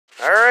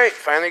Alright,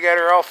 finally got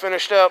her all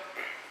finished up.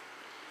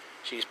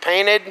 She's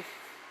painted,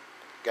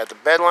 got the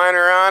bed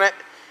liner on it,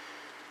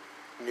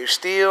 new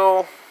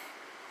steel,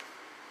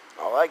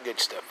 all that good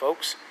stuff,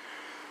 folks.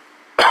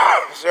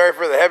 Sorry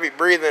for the heavy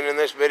breathing in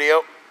this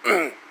video.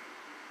 Even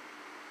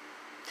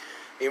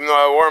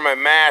though I wore my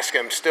mask,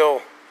 I'm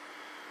still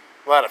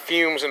a lot of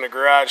fumes in the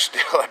garage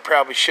still. I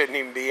probably shouldn't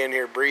even be in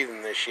here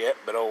breathing this yet,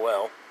 but oh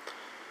well.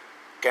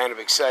 Kind of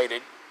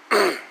excited.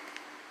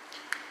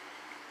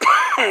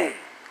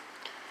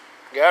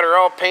 Got her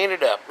all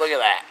painted up. Look at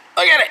that.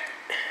 Look at it.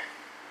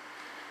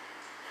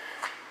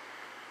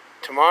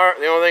 Tomorrow,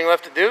 the only thing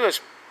left to do is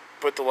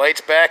put the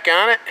lights back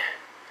on it,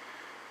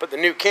 put the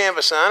new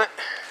canvas on it.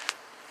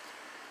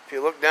 If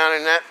you look down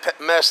in that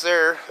mess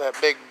there,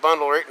 that big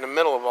bundle right in the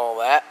middle of all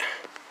that,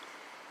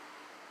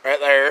 right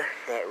there,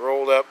 that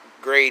rolled up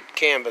gray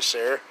canvas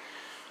there,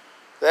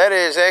 that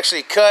is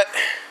actually cut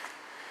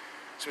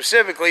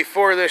specifically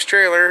for this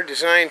trailer,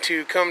 designed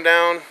to come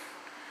down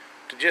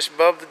to just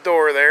above the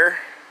door there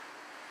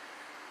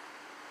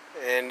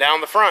and down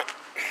the front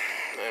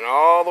and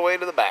all the way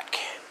to the back.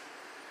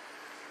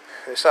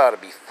 This ought to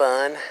be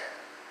fun.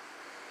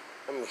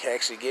 I'm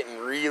actually getting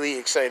really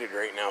excited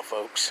right now,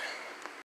 folks.